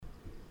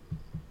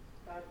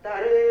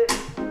Hey.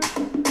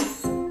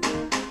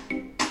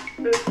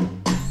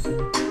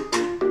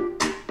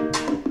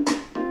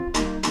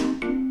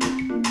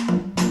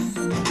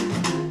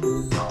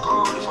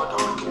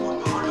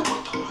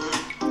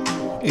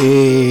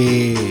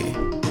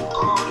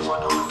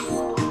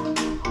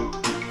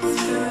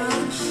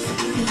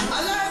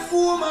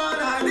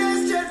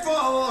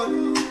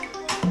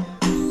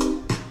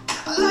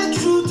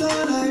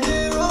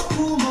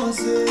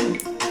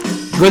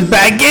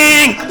 Goodbye,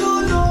 gang.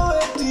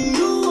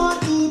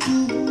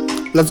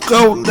 Let's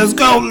go, let's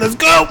go, let's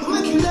go.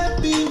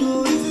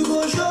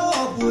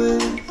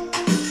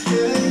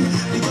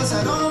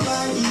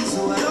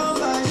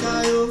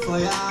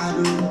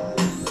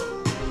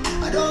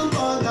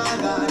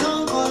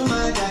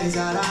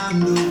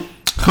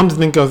 Come to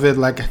think of it,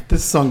 like,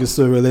 this song is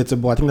so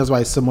relatable. I think that's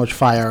why it's so much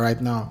fire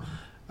right now.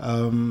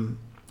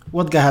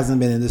 What guy hasn't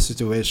been in this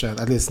situation,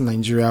 at least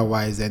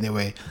Nigeria-wise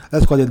anyway?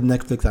 Let's call it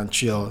Netflix and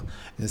chill.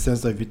 In the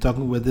sense of you're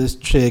talking with this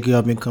chick, you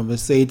have been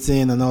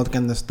conversating and all that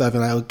kind of stuff,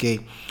 and like, okay,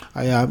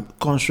 I am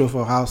control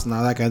for house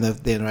now, that kind of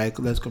thing, right?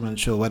 Let's come and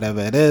chill,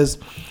 whatever it is.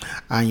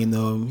 And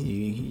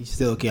you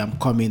say, okay, I'm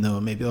coming,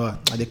 or maybe,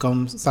 they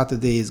come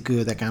Saturday is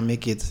good, I can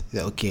make it. Say,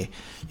 okay,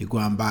 you go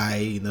and buy,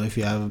 if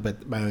you have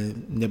my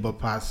neighbor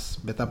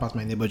better pass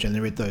my neighbor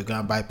generator, you go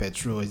and buy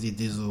petrol, is it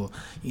diesel,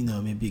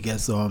 maybe get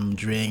some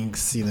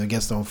drinks,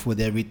 get some food,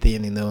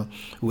 everything,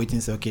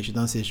 waiting, say, okay, she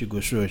don't say she go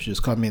sure, she's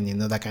coming,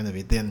 that kind of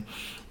a thing.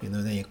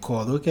 Then you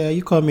call, okay,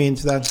 you come in,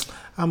 she's like,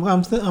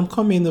 I'm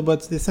coming,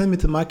 but they send me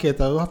to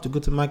market, I'll have to go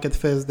to market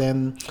first,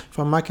 then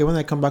from market, when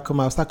I come back home,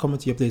 I'll start coming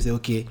to your place, say,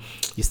 okay,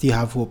 you still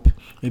have hope,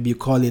 maybe you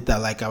call it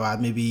at like about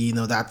maybe,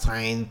 that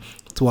time,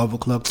 12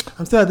 o'clock,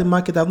 I'm still at the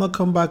market, I've not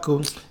come back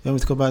home, you want me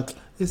to come back,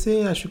 they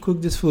say I should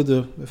cook this food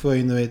before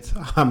you know it,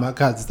 my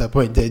cat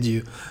disappointed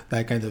you,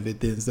 that kind of a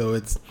thing.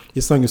 So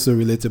his song is so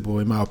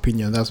relatable in my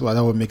opinion. That's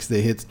what makes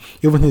the hit.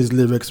 Even his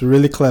lyrics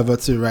really clever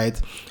too, right?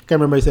 I can't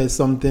remember, he said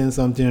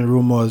something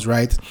rumors,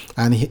 right?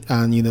 And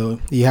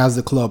he has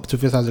a club.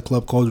 Two-Face has a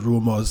club called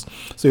Rumors.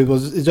 So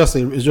it's just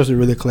a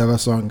really clever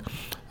song.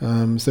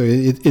 So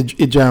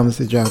it jams.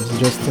 It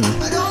just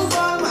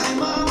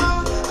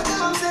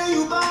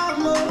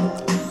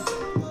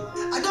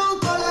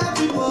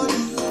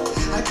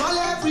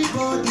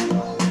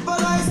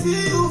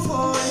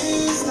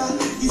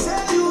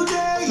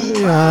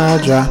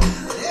Raja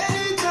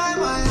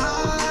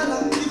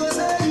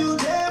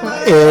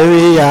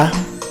area.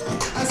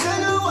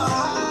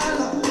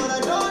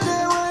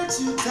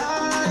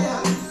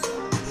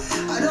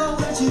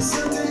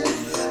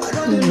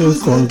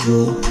 Lose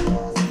control.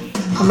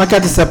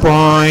 Amaka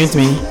disappoint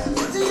me.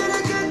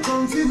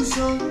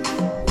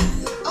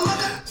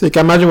 So you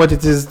can imagine what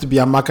it is to be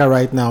Amaka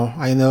right now.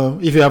 I know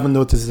if you haven't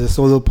noticed, it's a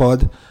solo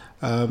pod.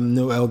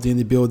 No LD in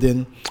the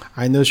building.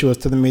 I know she was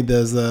telling me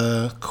there's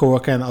a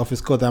co-worker in the office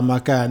called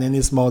Amaka, and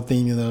any small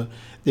thing,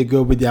 they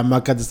go with the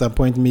Amaka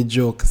disappoint me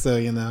joke. So,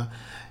 it's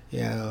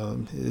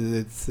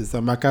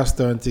Amaka's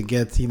turn to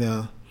get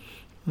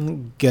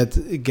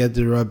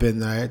the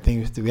rubbing. I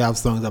think we have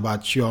songs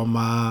about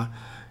Chioma,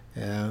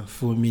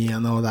 Fumi,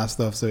 and all that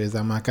stuff. So it's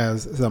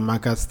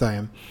Amaka's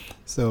time.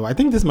 So I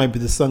think this might be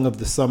the song of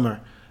the summer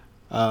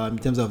in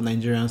terms of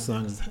Nigerian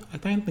songs. I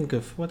can't think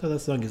of what other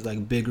song is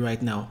like big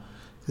right now.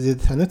 I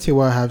know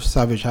Tiwa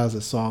Savage has a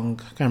song.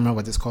 I can't remember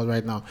what it's called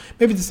right now.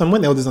 Maybe there's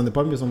someone else on the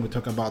podcast when we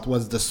talk about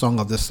what's the song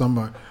of the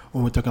summer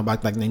when we're talking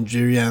about like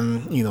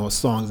Nigerian,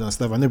 songs and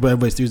stuff. I know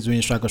everybody's still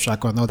doing Shako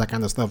Shako and all that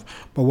kind of stuff.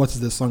 But what is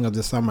the song of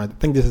the summer? I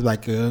think this is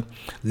like a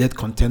late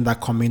contender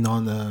coming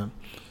on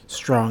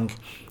strong.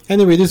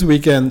 Anyway, this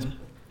weekend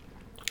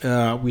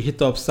we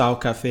hit up South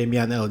Cafe, me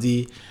and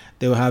LD.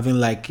 They were having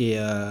like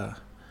I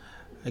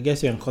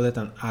guess you can call it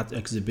an art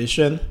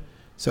exhibition.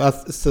 So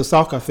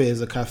South Cafe is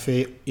a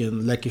cafe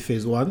in Lekki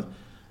Phase 1.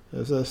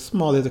 It's a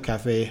small little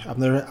cafe. I've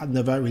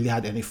never really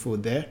had any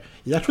food there.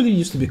 It actually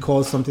used to be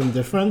called something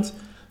different.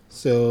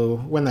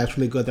 So when I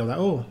actually got there, I'm like,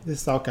 oh,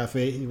 this South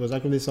Cafe. It was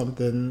actually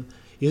something,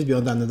 it used to be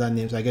under another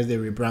name, so I guess they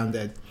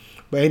rebranded.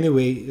 But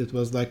anyway, it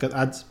was like an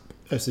art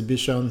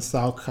exhibition,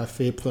 South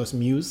Cafe plus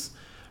Muse.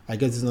 I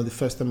guess it's not the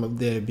first time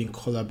they've been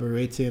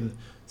collaborating.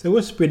 So it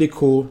was pretty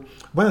cool.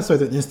 When I saw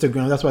it on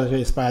Instagram, that's what actually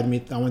inspired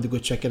me. I wanted to go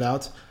check it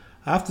out.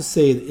 I have to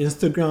say,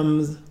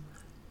 Instagram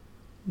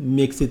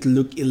makes it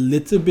look a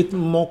little bit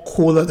more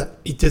cooler than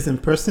it is in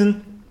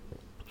person.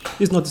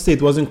 It's not to say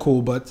it wasn't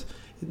cool, but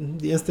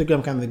the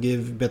Instagram kind of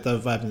gave better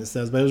vibe in a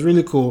sense. But it was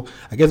really cool.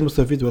 I guess most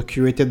of it was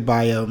curated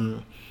by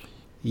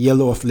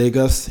Yellow of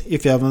Lagos.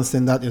 If you haven't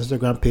seen that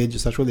Instagram page,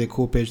 it's actually a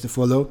cool page to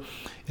follow.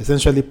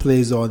 Essentially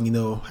plays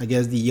on, I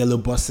guess the yellow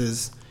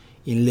buses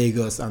in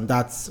Lagos, and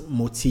that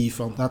motif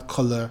and that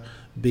color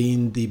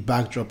being the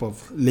backdrop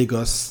of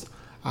Lagos.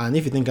 And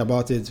if you think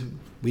about it,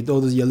 with all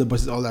those yellow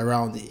buses all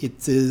around,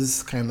 it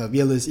is kind of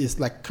yellow. It's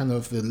like kind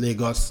of the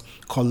Lagos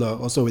color,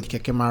 also with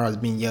Keke Mara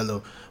being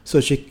yellow.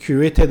 So she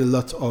curated a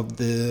lot of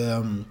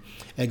the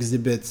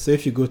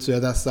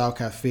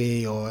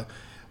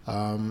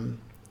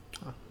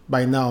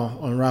by now,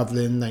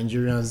 unraveling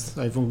Nigerians,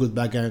 or even good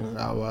back and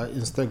our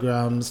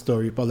Instagram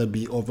story probably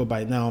be over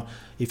by now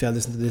if you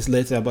listen to this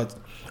later. But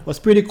it was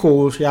pretty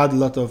cool. She had a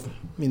lot of,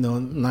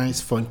 nice,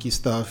 funky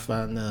stuff,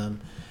 and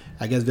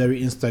I guess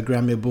very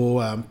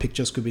Instagrammable.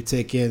 Pictures could be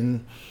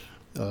taken.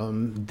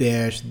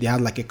 There, they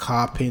had like a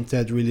car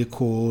painted really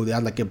cool. They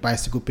had like a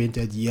bicycle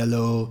painted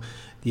yellow.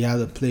 They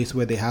had a place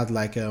where they had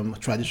like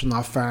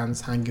traditional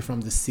fans hanging from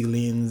the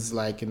ceilings,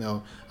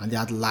 and they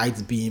had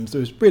light beams. So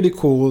it was pretty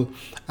cool,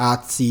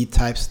 artsy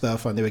type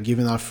stuff. And they were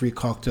giving out free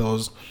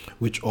cocktails,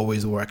 which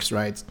always works,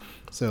 right?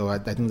 So I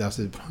think that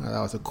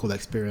was a cool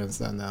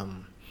experience.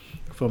 And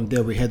from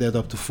there, we headed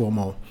up to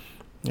FOMO.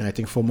 And I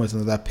think FOMO is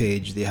another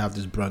page. They have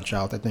this brunch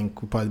out. I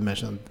think we probably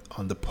mentioned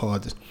on the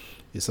pod.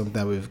 It's something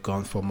that we've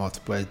gone for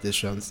multiple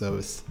editions. So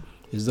it's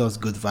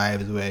just good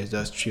vibes where it's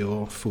just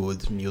chill,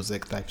 food,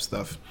 music type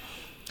stuff.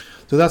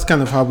 So that's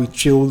kind of how we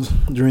chilled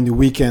during the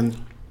weekend.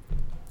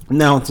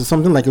 Now to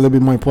something like a little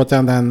bit more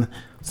important and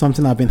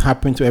something I've been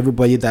happening to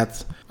everybody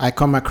that I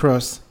come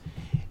across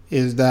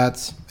is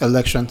that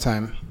election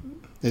time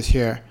is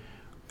here.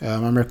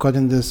 I'm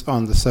recording this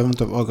on the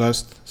 7th of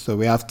August, so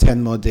we have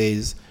 10 more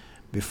days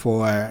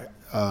before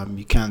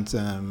you can't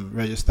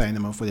register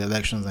anymore for the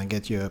elections and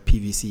get your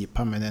PVC,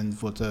 permanent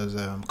voters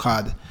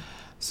card.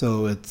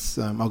 So it's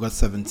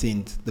August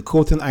 17th. The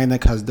cool thing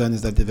INEC has done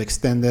is that they've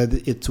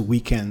extended it to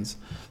weekends.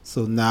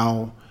 So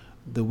now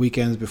the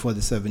weekends before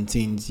the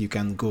 17th, you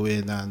can go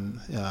in and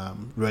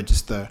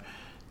register.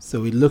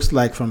 So it looks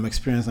like from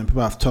experience and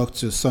people I've talked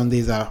to,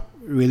 Sundays are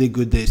really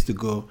good days to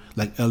go,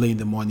 like early in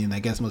the morning. I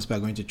guess most people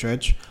are going to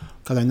church.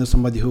 Because I know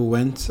somebody who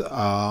went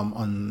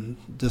on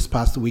this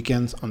past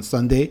weekend on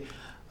Sunday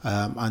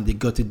and they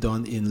got it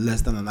done in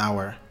less than an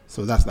hour.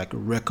 So that's like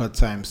record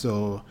time.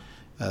 So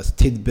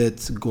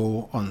tidbits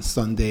go on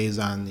Sundays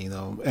and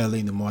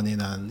early in the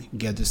morning and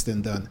get this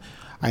thing done.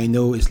 I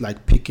know it's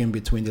like picking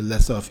between the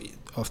lesser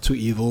of two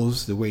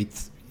evils, the way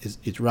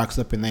it racks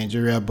up in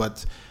Nigeria,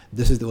 but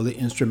this is the only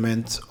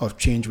instrument of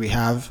change we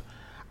have,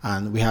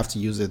 and we have to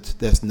use it.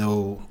 There's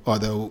no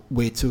other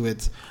way to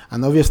it.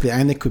 And obviously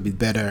INEC could be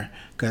better,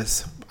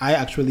 because I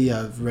actually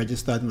have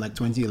registered in like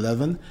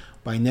 2011,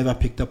 but I never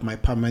picked up my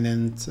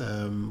permanent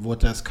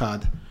voter's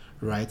card.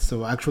 Right,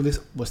 so I actually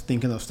was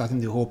thinking of starting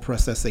the whole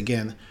process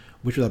again,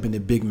 which would have been a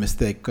big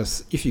mistake,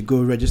 because if you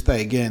go register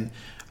again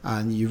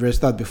and you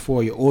registered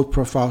before, your old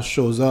profile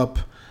shows up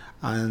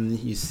and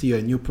you see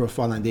your new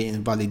profile and they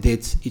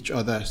invalidate each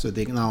other, so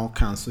they now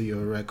cancel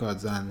your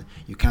records and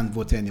you can't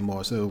vote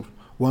anymore. So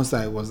once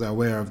I was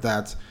aware of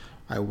that,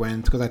 I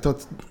went, because I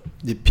thought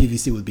the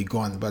PVC would be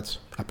gone, but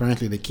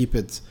apparently they keep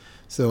it.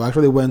 So I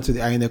actually went to the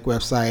INEC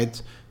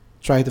website,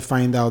 tried to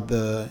find out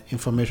the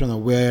information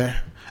on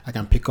where I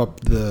can pick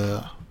up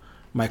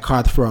my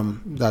card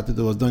from that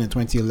was done in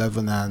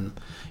 2011, and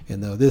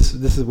this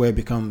is where it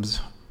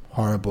becomes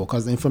horrible,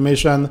 because the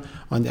information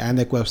on the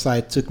INEC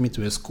website took me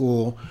to a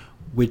school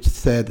which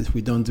said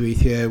we don't do it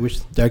here, which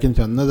directed me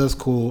to another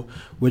school,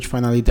 which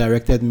finally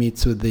directed me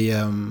to the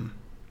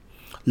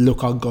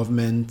local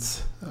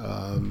government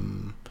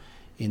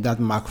in that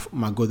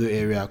Magodo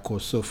area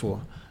called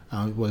Sofo.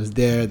 And it was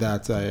there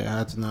that I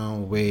had to now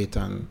wait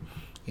and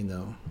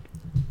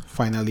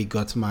finally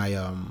got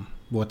my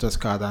voters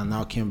card, and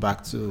now came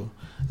back to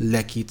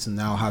Lekki to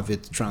now have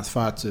it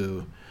transferred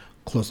to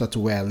closer to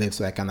where I live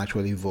so I can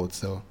actually vote.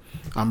 So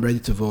I'm ready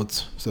to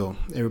vote, so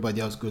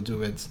everybody else go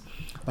do it.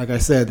 Like I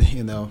said,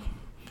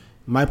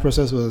 my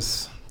process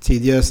was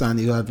tedious, and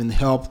it would have been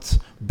helped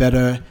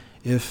better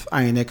if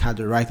INEC had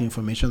the right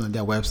information on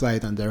their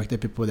website and directed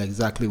people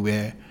exactly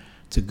where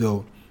to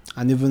go.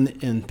 And even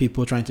in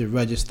people trying to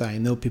register, I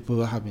know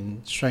people have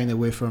been shying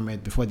away from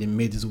it before they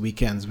made these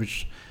weekends,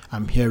 which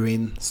I'm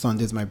hearing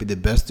Sundays might be the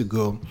best to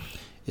go.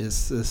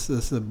 It's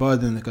a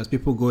burden, because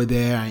people go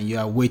there and you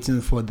are waiting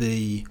for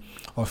the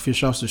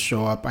officials to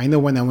show up. I know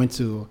when I went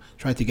to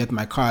try to get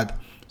my card,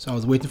 so I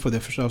was waiting for the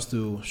officials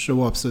to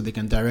show up so they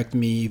can direct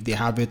me if they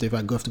have it, if I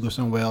have to go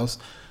somewhere else.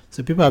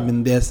 So people have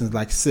been there since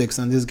like 6,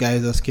 and this guy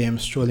just came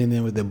strolling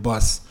in with the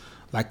bus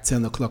like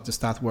 10 o'clock to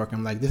start work.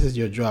 I'm like, this is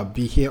your job,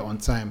 be here on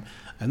time.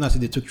 And not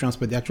they took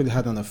transport, they actually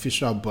had an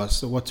official bus.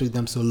 So what took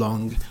them so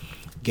long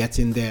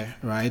getting there,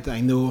 right? I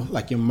know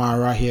like in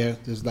Mara here,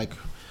 there's like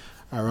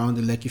around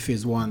the Lekki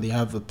Phase 1, they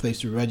have a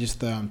place to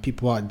register, and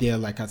people are there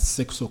like at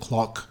 6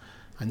 o'clock,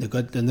 and they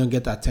don't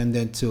get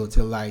attended till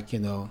like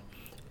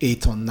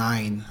 8 or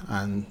 9,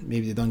 and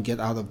maybe they don't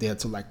get out of there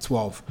till like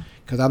 12.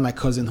 Because I had my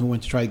cousin who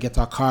went to try to get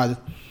our card,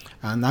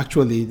 and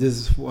actually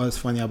this was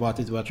funny about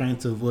it. We're trying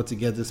to vote to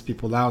get these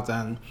people out,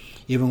 and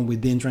even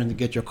within trying to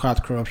get your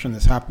card, corruption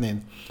is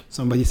happening.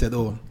 Somebody said,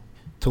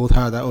 told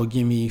her that,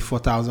 give me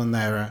 4,000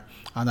 naira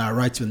and I'll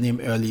write your name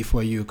early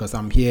for you, because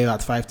I'm here at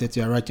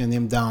 5:30. I'll write your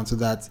name down so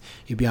that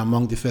you'll be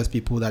among the first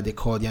people that they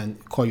call you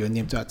and call your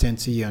name to attend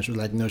to you. And she was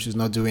like, no, she's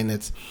not doing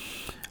it.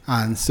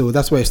 And so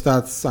that's where it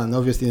starts. And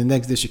obviously the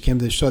next day she came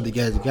to show the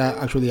guy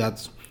actually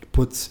had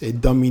put a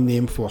dummy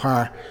name for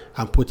her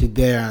and put it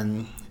there,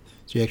 and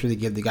to actually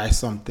give the guy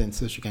something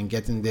so she can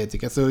get in there to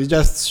get. So it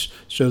just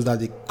shows that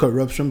the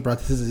corruption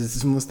practices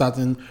is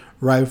starting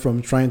right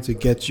from trying to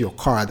get your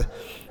card.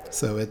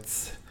 So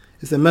it's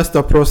a messed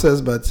up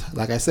process, but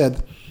like I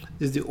said,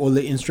 it's the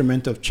only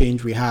instrument of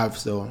change we have.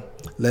 So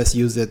let's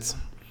use it.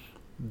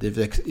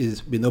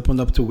 It's been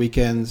opened up to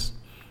weekends.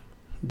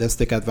 Let's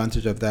take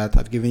advantage of that.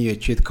 I've given you a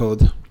cheat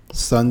code.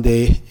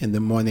 Sunday in the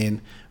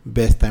morning,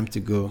 best time to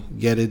go.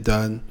 Get it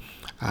done.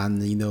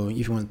 And,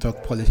 if you want to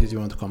talk politics, you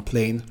want to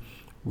complain,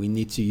 we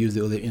need to use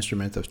the only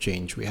instrument of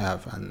change we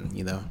have. And,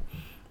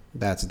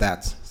 that's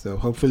that. So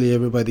hopefully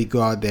everybody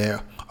go out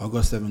there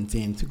August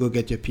 17th to go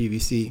get your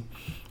PVC,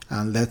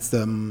 and let's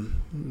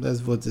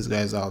vote these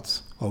guys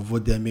out or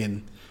vote them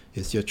in.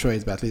 It's your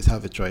choice, but at least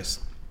have a choice.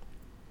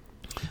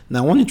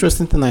 Now, one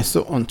interesting thing I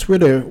saw on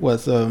Twitter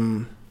was,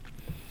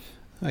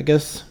 I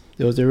guess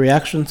there was a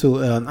reaction to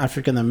an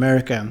African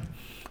American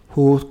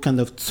who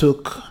kind of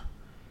took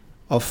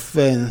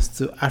offense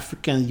to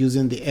Africans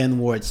using the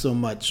N-word so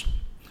much.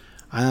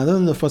 And I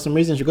don't know, for some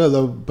reason she got a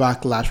lot of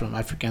backlash from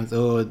Africans.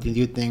 Oh, did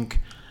you think?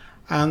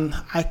 And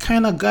I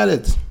kind of got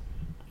it.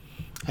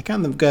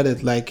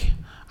 Like,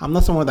 I'm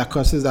not someone that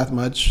curses that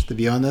much, to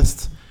be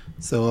honest.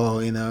 So,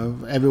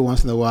 every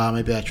once in a while,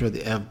 maybe I throw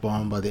the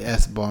F-bomb or the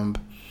S-bomb.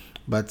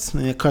 But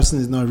cursing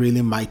is not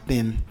really my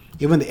thing.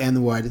 Even the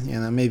N-word,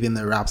 maybe in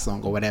a rap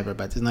song or whatever,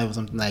 but it's not even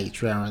something that you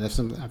try around.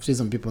 I've seen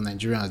some people in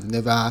Nigeria who've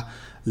never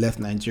left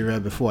Nigeria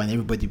before, and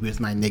everybody goes,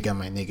 my nigga,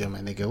 my nigga, my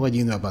nigga. What do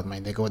you know about my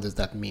nigga? What does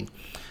that mean?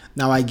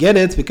 Now, I get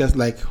it, because,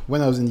 like,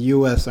 when I was in the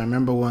U.S., I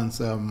remember once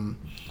I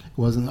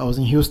was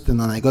in Houston,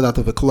 and I got out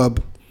of a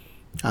club,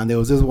 and there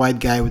was this white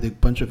guy with a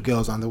bunch of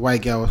girls, and the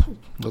white guy was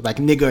like,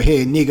 nigger,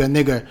 hey,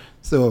 nigger.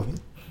 So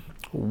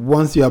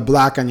once you're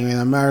black and you're in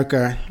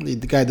America, the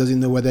guy doesn't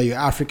know whether you're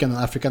African or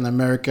African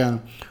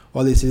American.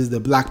 All he sees is the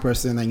black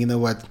person, and you know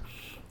what?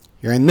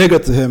 You're a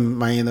nigger to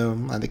him,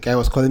 and the guy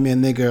was calling me a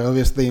nigger.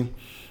 Obviously,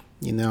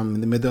 I'm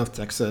in the middle of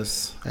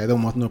Texas. I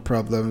don't want no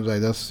problems. I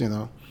just,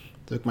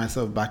 took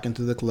myself back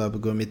into the club,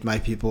 go meet my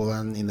people,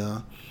 and,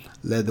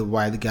 let the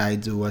white guy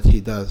do what he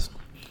does.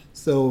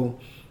 So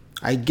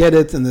I get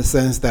it in the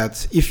sense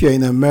that if you're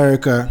in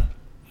America,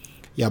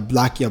 you're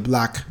black.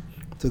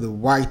 To the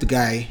white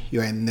guy,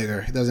 you're a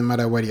nigger. It doesn't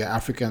matter whether you're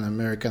African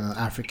American or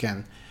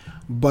African.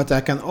 But I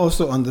can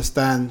also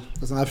understand,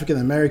 as an African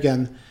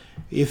American,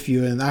 if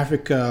you're in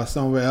Africa or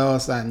somewhere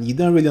else and you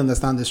don't really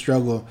understand the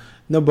struggle,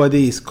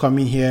 nobody is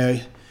coming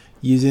here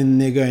using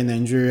nigger in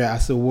Nigeria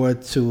as a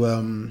word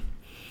to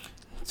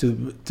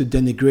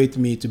denigrate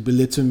me, to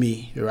belittle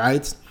me,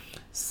 right?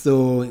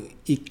 So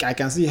I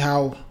can see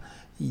how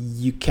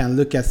you can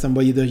look at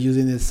somebody that's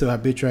using it so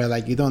arbitrary,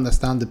 like you don't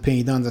understand the pain,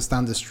 you don't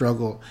understand the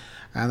struggle.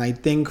 And I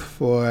think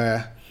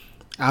for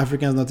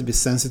Africans not to be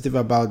sensitive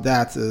about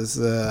that is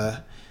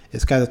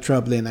kind of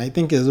troubling. I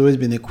think there's always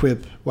been a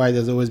quip why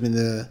there's always been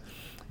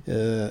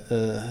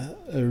a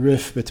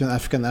rift between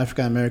African and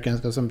African Americans,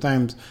 because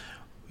sometimes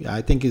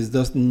I think it's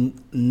just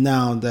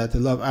now that a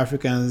lot of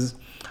Africans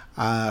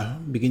are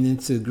beginning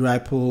to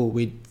grapple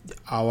with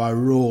our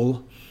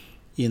role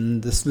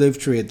in the slave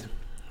trade,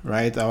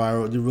 right?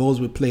 The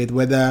roles we played,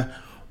 whether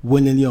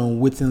willingly or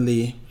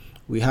unwittingly,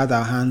 we had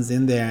our hands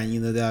in there.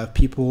 And there are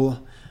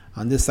people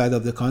on this side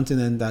of the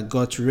continent that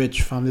got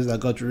rich, families that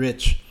got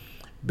rich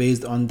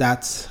based on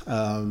that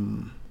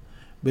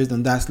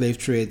slave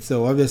trade.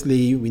 So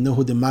obviously we know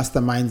who the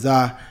masterminds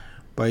are,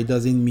 but it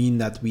doesn't mean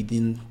that we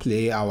didn't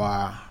play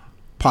our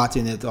part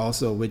in it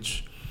also,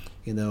 which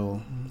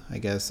I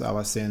guess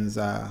our sins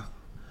are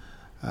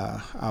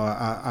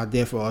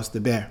there for us to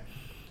bear.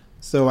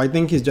 So I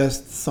think it's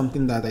just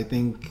something that I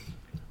think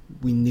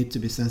we need to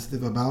be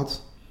sensitive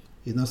about.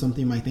 It's not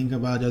something you might think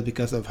about just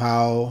because of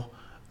how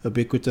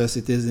ubiquitous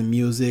it is in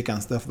music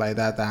and stuff like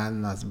that.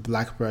 And as a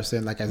black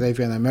person, like I said, if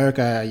you're in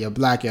America, you're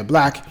black.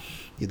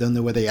 You don't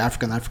know whether you're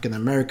African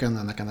American,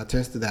 and I can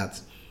attest to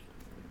that.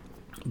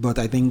 But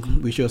I think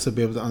we should also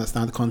be able to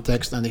understand the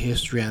context and the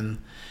history, and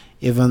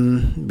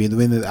even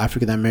between the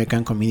African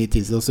American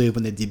communities, there's also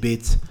even a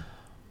debate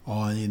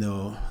on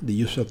the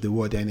use of the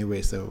word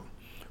anyway. So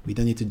we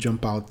don't need to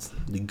jump out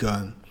the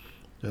gun,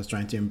 just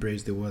trying to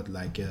embrace the word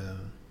like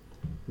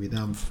we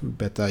don't have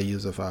better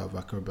use of our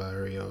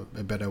vocabulary or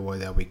a better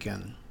word that we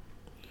can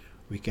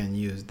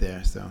use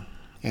there. So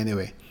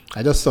anyway,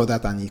 I just saw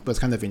that and it was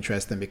kind of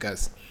interesting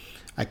because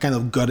I kind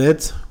of got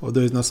it,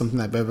 although it's not something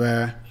I've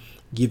ever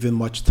given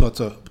much thought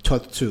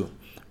to.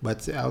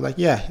 But I was like,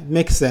 yeah, it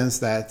makes sense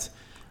that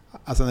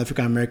as an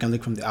African American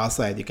look from the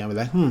outside, you can be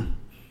like,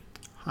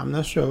 I'm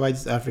not sure why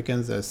these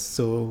Africans are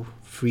so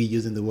free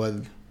using the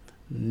word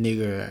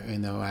nigger,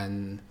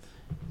 and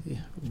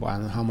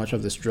how much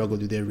of the struggle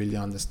do they really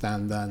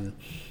understand? And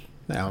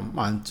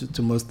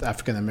to most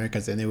African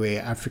Americans anyway,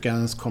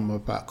 Africans come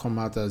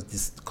out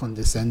as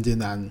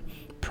condescending and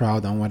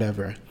proud and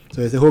whatever.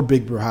 So it's a whole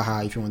big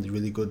brouhaha if you want to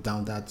really go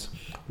down that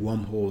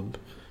wormhole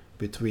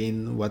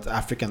between what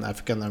African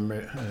American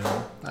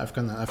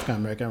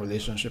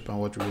relationship and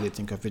what we really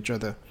think of each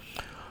other.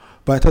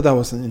 But I thought that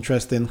was an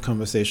interesting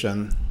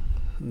conversation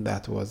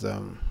that was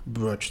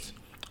broached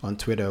on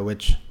Twitter,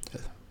 which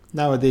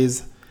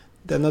Nowadays,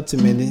 there are not too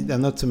many. There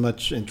are not too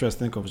much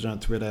interesting conversation on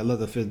Twitter. A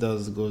lot of it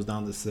does goes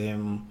down the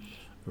same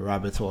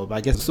rabbit hole. But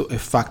I guess it's also a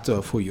factor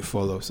of who you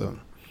follow. So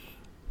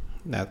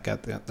that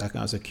can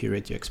also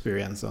curate your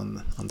experience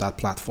on that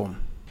platform.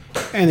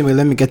 Anyway,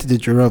 let me get to the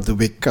Joro of the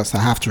week because I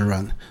have to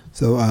run.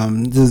 So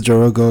this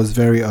Joro goes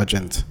very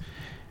urgent.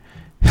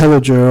 Hello,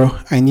 Joro.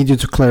 I need you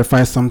to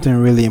clarify something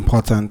really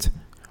important.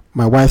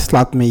 My wife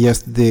slapped me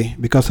yesterday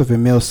because of a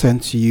mail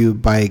sent to you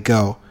by a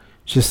girl.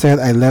 She said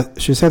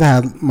I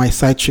had my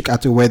side chick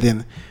at a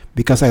wedding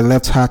because I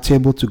left her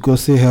table to go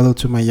say hello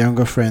to my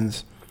younger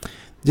friends.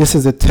 This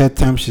is the third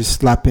time she's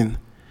slapping.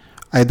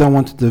 I don't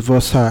want to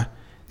divorce her.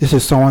 This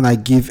is someone I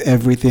give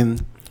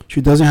everything.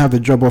 She doesn't have a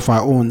job of her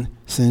own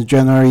since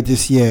January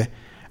this year,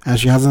 and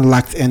she hasn't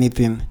lacked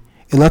anything.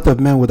 A lot of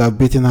men would have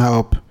beaten her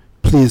up.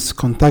 Please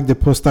contact the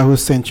poster who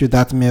sent you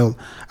that mail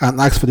and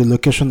ask for the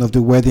location of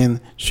the wedding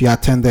she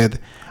attended.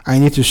 I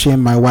need to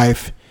shame my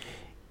wife.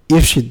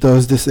 If she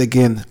does this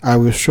again, I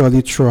will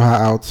surely throw her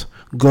out.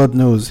 God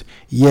knows.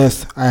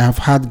 Yes, I have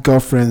had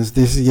girlfriends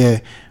this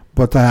year,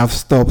 but I have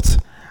stopped.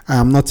 I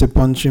am not a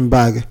punching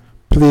bag.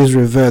 Please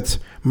revert.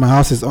 My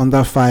house is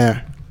under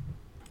fire.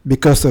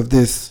 Because of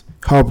this,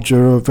 help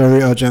Joro,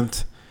 very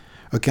urgent.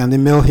 Okay, and the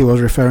mail he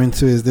was referring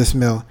to is this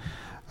mail.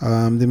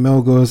 The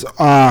mail goes,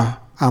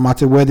 I'm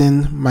at a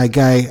wedding. My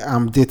guy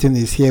I'm dating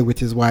is here with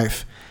his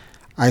wife.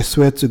 I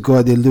swear to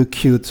God they look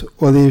cute.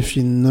 Only if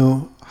she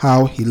know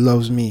how he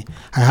loves me.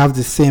 I have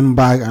the same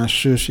bag and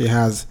shoes she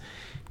has.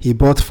 He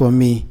bought for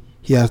me.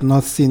 He has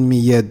not seen me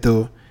yet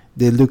though.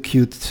 They look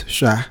cute,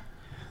 Sha.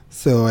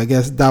 So I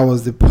guess that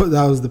was the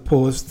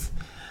post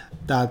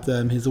that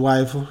his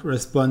wife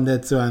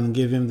responded to and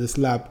gave him the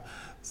slap.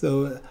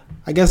 So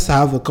I guess I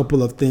have a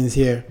couple of things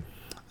here.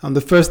 And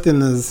the first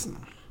thing is,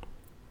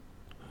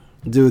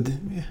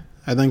 dude,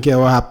 I don't care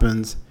what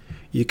happens.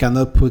 You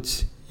cannot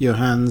put your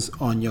hands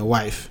on your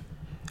wife.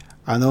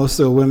 And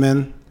also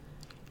women,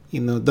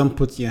 don't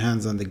put your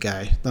hands on the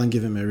guy. Don't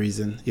give him a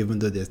reason, even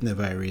though there's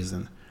never a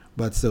reason.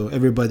 But so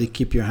everybody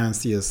keep your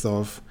hands to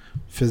yourself.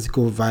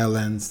 Physical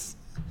violence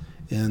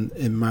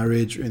in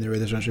marriage, in a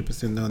relationship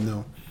is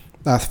no.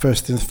 That's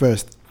first things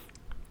first.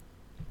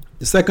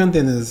 The second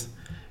thing is,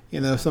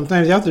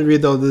 sometimes you have to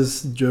read all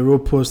this Joro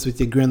posts with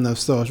a grain of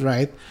salt,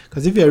 right?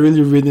 Because if you're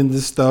really reading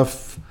this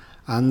stuff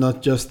and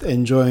not just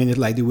enjoying it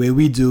like the way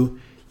we do,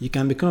 you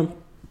can become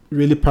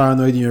really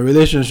paranoid in your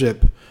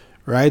relationship,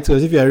 right?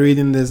 Because if you're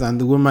reading this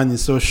and the woman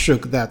is so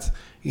shook that,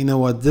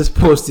 this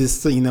post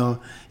is,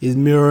 is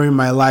mirroring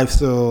my life,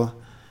 so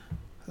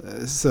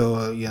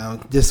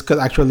this could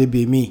actually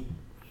be me.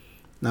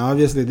 Now,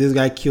 obviously, this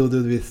guy killed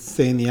it with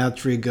saying he had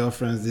 3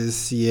 girlfriends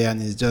this year and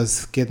he's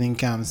just getting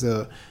calm,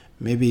 so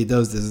maybe he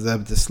does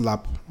deserve the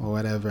slap or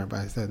whatever, but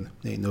I said,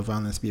 no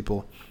violence,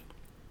 people.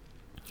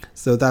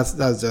 So that's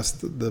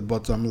just the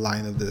bottom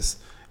line of this.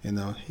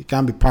 You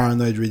can't be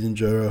paranoid reading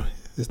Joro.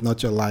 It's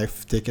not your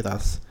life. Take it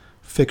as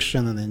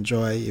fiction and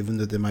enjoy, even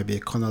though there might be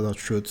a kernel of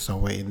truth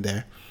somewhere in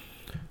there.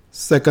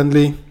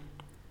 Secondly,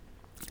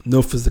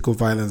 no physical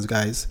violence,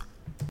 guys.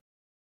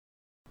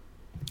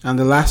 And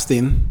the last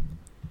thing,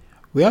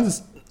 we have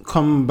to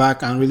come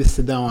back and really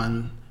sit down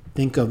and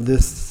think of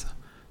this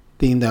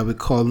thing that we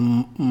call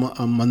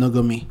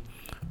monogamy,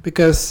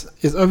 because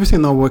it's obviously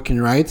not working,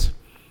 right?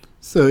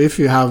 So if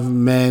you have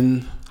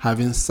men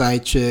having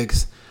side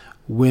chicks,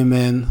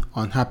 women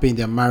unhappy in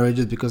their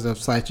marriages because of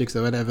side chicks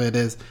or whatever it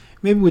is,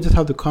 maybe we just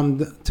have to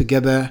come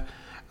together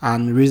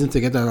and reason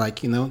together, like,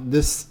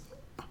 this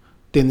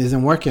thing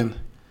isn't working.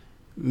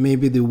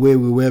 Maybe the way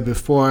we were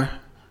before,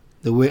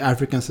 the way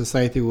African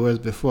society was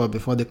before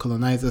the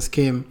colonizers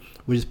came,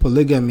 which is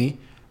polygamy,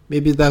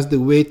 maybe that's the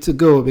way to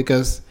go,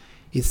 because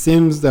it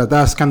seems that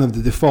that's kind of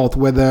the default,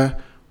 whether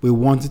we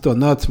want it or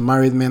not.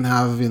 Married men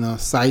have,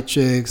 side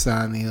chicks,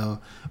 and,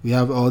 we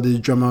have all this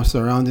drama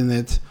surrounding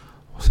it.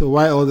 So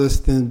why all these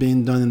things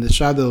being done in the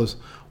shadows?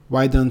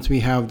 Why don't we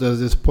have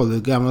this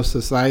polygamous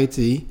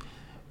society,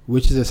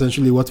 which is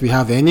essentially what we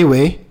have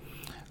anyway,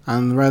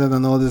 and rather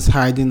than all this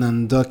hiding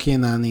and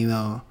ducking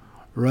and,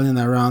 running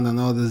around and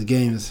all these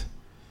games.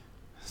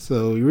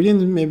 So you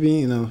really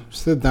maybe,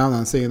 sit down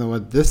and say,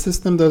 what, this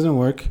system doesn't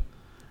work.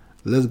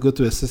 Let's go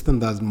to a system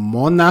that's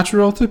more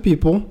natural to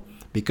people,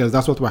 because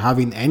that's what we're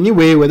having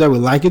anyway, whether we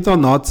like it or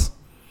not,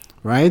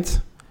 right?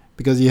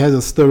 Because you hear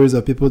the stories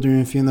of people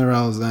doing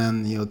funerals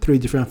and, 3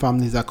 different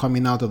families are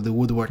coming out of the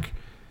woodwork.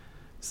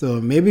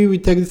 So maybe we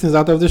take these things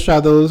out of the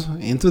shadows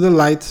into the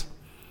light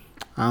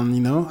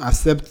and,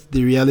 accept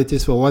the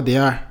realities for what they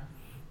are.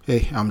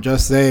 Hey, I'm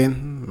just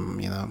saying,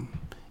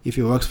 if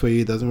it works for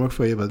you, it doesn't work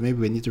for you, but maybe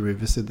we need to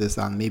revisit this,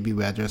 and maybe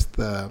we are just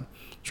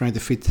trying to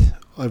fit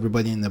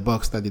everybody in the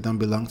box that they don't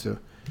belong to.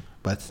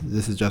 But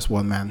this is just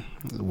one man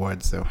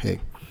word, so hey,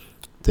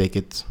 take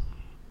it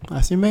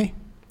as you may.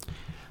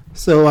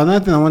 So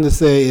another thing I want to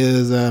say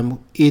is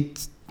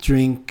Eat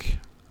Drink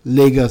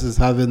Lagos is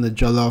having the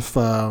jollof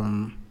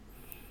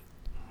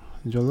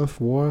Jollof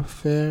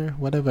Warfare,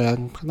 whatever. I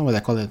don't know what they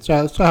call it. So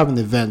I have an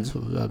event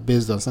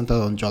based on centered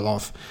on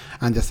Jollof,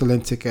 and they're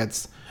selling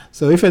tickets.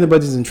 So if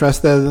anybody's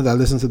interested that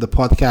listens to the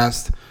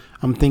podcast,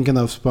 I'm thinking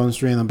of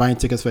sponsoring and buying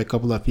tickets for a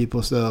couple of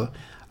people. So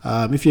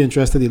if you're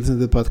interested in listening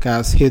to the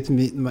podcast,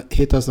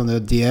 hit us on the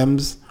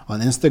DMs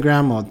on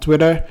Instagram or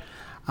Twitter.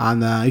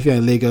 And if you're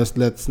in Lagos,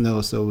 let us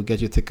know so we'll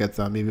get you tickets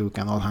and maybe we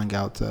can all hang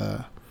out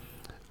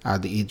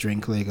at the Eat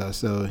Drink Lagos.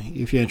 So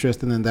if you're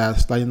interested in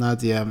that, slide in our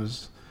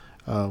DMs.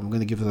 We're going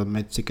to give as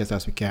many tickets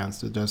as we can.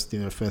 So just,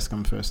 first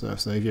come, first serve.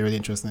 So if you're really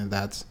interested in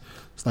that,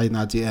 slide in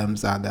our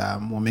DMs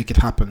and we'll make it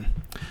happen.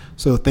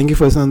 So thank you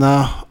for listening to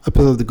our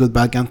episode of the Good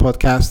Bad Gang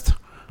podcast.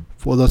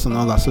 Follow us on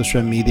all our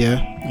social media.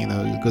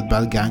 It's Good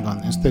Bad Gang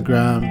on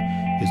Instagram.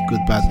 It's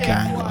Good Bad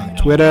Gang on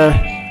Twitter.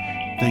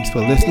 Thanks for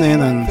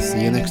listening and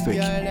see you next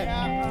week.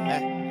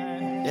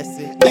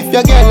 If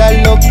your girl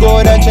look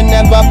good and she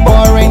never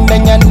boring,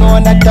 then you know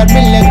that a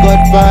really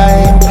good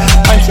vibe.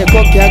 And she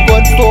cook your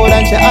good food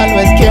and she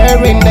always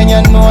caring, then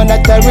you know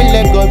that a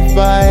really good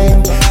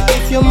vibe.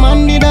 If your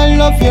man didn't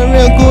love you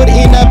real good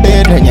in a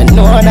bed, then you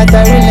know that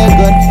a really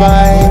good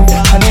vibe.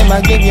 And him a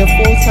give you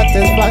full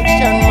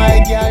satisfaction,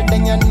 my girl,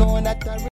 then you know that